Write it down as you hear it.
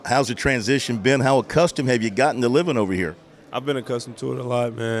How's the transition been? How accustomed have you gotten to living over here? I've been accustomed to it a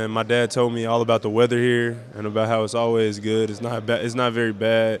lot, man. My dad told me all about the weather here and about how it's always good. It's not bad. It's not very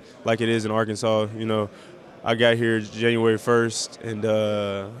bad like it is in Arkansas. You know, I got here January 1st,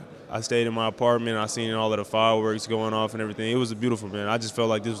 and I stayed in my apartment. I seen all of the fireworks going off and everything. It was beautiful, man. I just felt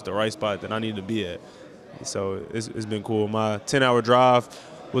like this was the right spot that I needed to be at. So it's been cool. My 10-hour drive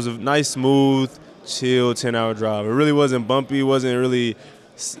was a nice, smooth, chill 10-hour drive. It really wasn't bumpy. It wasn't really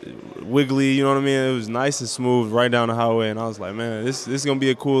wiggly, you know what I mean? It was nice and smooth right down the highway, and I was like, man, this is going to be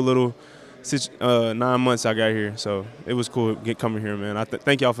a cool little 9 months I got here. So it was cool coming here, man.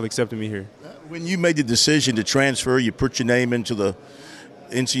 Thank y'all for accepting me here. When you made the decision to transfer, you put your name into the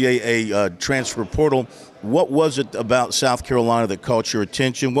NCAA transfer portal. What was it about South Carolina that caught your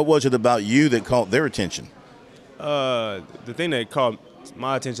attention? What was it about you that caught their attention? The thing that caught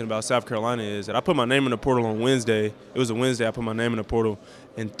my attention about South Carolina is that I put my name in the portal on Wednesday. It was a Wednesday. I put my name in the portal,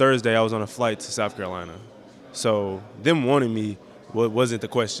 and Thursday I was on a flight to South Carolina. So them wanting me wasn't the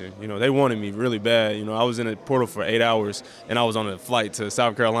question. You know, they wanted me really bad. You know, I was in the portal for 8 hours, and I was on a flight to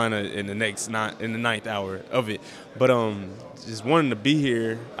South Carolina in the ninth hour of it. But just wanting to be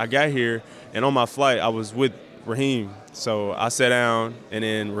here, I got here, and on my flight I was with Raheem. So I sat down, and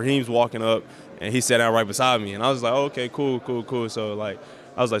then Raheem's walking up, and he sat down right beside me. And I was like, oh, okay, cool. So,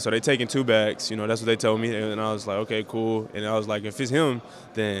 I was like, so they taking 2 bags, you know, that's what they told me. And I was like, okay, cool. And I was like, if it's him,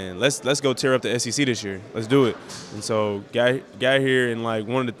 then let's go tear up the SEC this year. Let's do it. And so got here, and like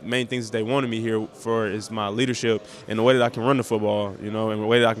one of the main things that they wanted me here for is my leadership and the way that I can run the football, you know, and the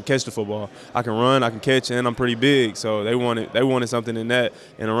way that I can catch the football. I can run, I can catch, and I'm pretty big. So they wanted something in that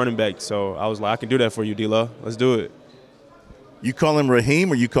and a running back. So I was like, I can do that for you, D-Lo. Let's do it. You call him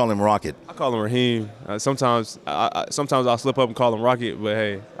Raheem or you call him Rocket? I call him Raheem. Sometimes I'll slip up and call him Rocket, but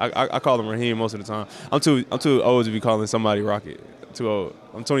hey, I call him Raheem most of the time. I'm too old to be calling somebody Rocket. Too old.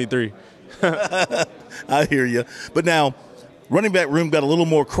 I'm 23. I hear you. But now, running back room got a little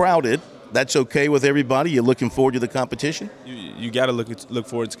more crowded. That's okay with everybody? You're looking forward to the competition? You got to look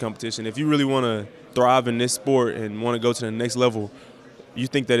forward to competition. If you really want to thrive in this sport and want to go to the next level, you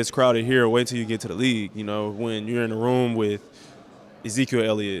think that it's crowded here, wait till you get to the league. You know, when you're in a room with Ezekiel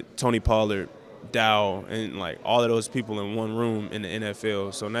Elliott, Tony Pollard, Dow, and like all of those people in one room in the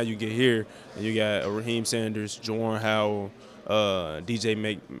NFL. So now you get here and you got Raheem Sanders, Jawan Howell,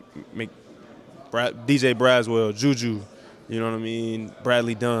 DJ Braswell, Juju, you know what I mean,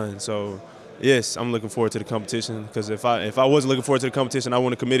 Bradley Dunn. So yes, I'm looking forward to the competition, because if I wasn't looking forward to the competition, I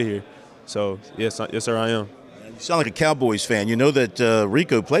wouldn't have committed here. So yes sir, I am. You sound like a Cowboys fan. You know that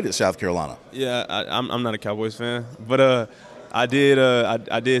Rico played at South Carolina. Yeah, I'm not a Cowboys fan, but I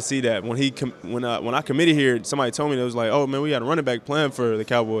did see that when I committed here. Somebody told me, it was like, oh man, we had a running back plan for the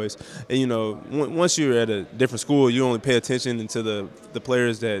Cowboys. And you know, once you're at a different school, you only pay attention to the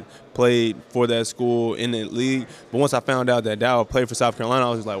players that played for that school in the league. But once I found out that Dow played for South Carolina, I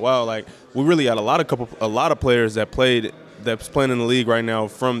was just like, wow, like we really got a lot of players that's playing in the league right now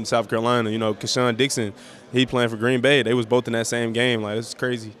from South Carolina. You know, Keshawn Dixon, he playing for Green Bay. They was both in that same game. Like, it's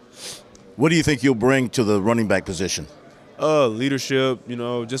crazy. What do you think you'll bring to the running back position? Leadership, you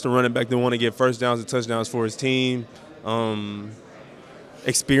know, just a running back that want to get first downs and touchdowns for his team.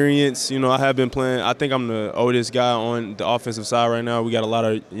 Experience, you know, I have been playing. I think I'm the oldest guy on the offensive side right now. We got a lot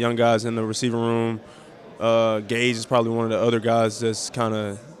of young guys in the receiver room. Gage is probably one of the other guys that's kind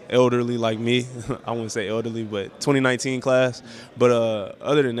of elderly like me. I wouldn't say elderly, but 2019 class. But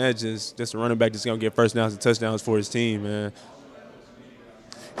other than that, just a running back that's going to get first downs and touchdowns for his team, man.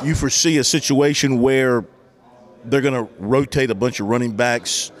 You foresee a situation where they're going to rotate a bunch of running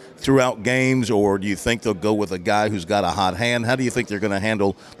backs throughout games, or do you think they'll go with a guy who's got a hot hand? How do you think they're going to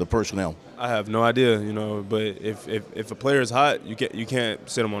handle the personnel? I have no idea, you know, but if a player is hot, you can't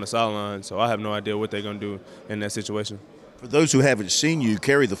sit him on the sideline. So I have no idea what they're going to do in that situation. For those who haven't seen you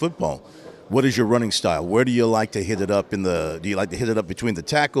carry the football, what is your running style? Where do you like to hit it up do you like to hit it up between the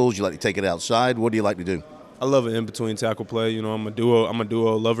tackles? Do you like to take it outside? What do you like to do? I love an in-between tackle play. You know, I'm a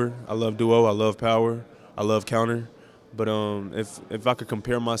duo lover. I love duo. I love power. I love counter. But if I could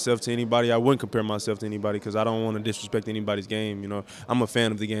compare myself to anybody, I wouldn't compare myself to anybody, because I don't want to disrespect anybody's game. You know, I'm a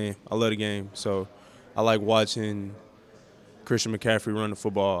fan of the game. I love the game. So I like watching Christian McCaffrey run the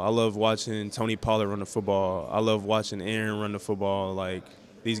football. I love watching Tony Pollard run the football. I love watching Aaron run the football. Like,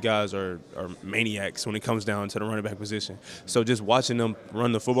 these guys are maniacs when it comes down to the running back position. So just watching them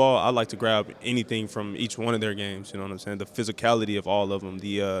run the football, I like to grab anything from each one of their games. You know what I'm saying? The physicality of all of them,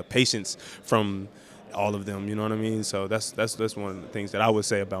 the patience from all of them, you know what I mean? So that's one of the things that I would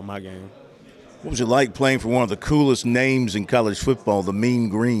say about my game. What was it like playing for one of the coolest names in college football, the Mean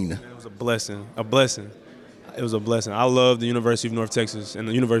Green? It was a blessing. It was a blessing. I love the University of North Texas, and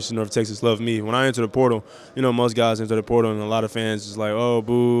the University of North Texas loved me. When I entered the portal, most guys enter the portal, and a lot of fans just like, oh,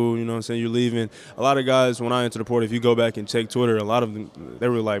 boo, you know what I'm saying, you're leaving. A lot of guys, when I entered the portal, if you go back and check Twitter, a lot of them, they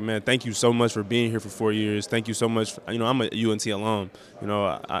were like, man, thank you so much for being here for 4 years. Thank you so much. I'm a UNT alum, and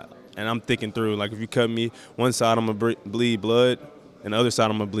I'm thinking through, like, if you cut me, one side I'm going to bleed blood, and the other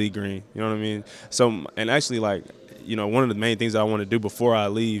side I'm going to bleed green. You know what I mean? So, and actually, like, one of the main things I want to do before I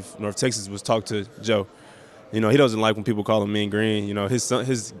leave North Texas was talk to Joe. He doesn't like when people call him Mean Green.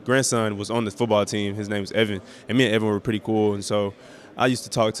 His grandson was on the football team. His name's Evan, and me and Evan were pretty cool. And so I used to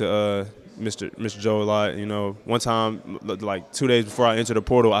talk to Mr. Joe a lot. One time, like 2 days before I entered the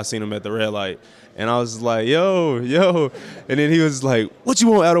portal, I seen him at the red light, and I was like, yo, and then he was like, what you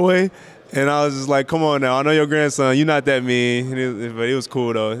want, Adaway? And I was just like, come on now, I know your grandson, you're not that mean. But it was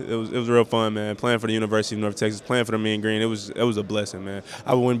cool, though. It was real fun, man. Playing for the University of North Texas, playing for the Mean Green, it was a blessing, man.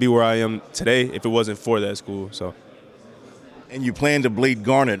 I wouldn't be where I am today if it wasn't for that school. So. And you plan to bleed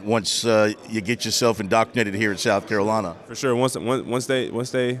garnet once you get yourself indoctrinated here in South Carolina. For sure. Once I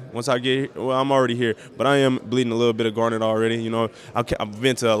get here, well, I'm already here, but I am bleeding a little bit of garnet already. I've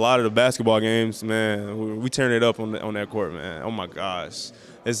been to a lot of the basketball games, man. We turn it up on that court, man. Oh my gosh.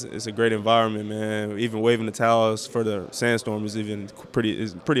 It's a great environment, man. Even waving the towels for the sandstorm is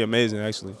pretty amazing, actually.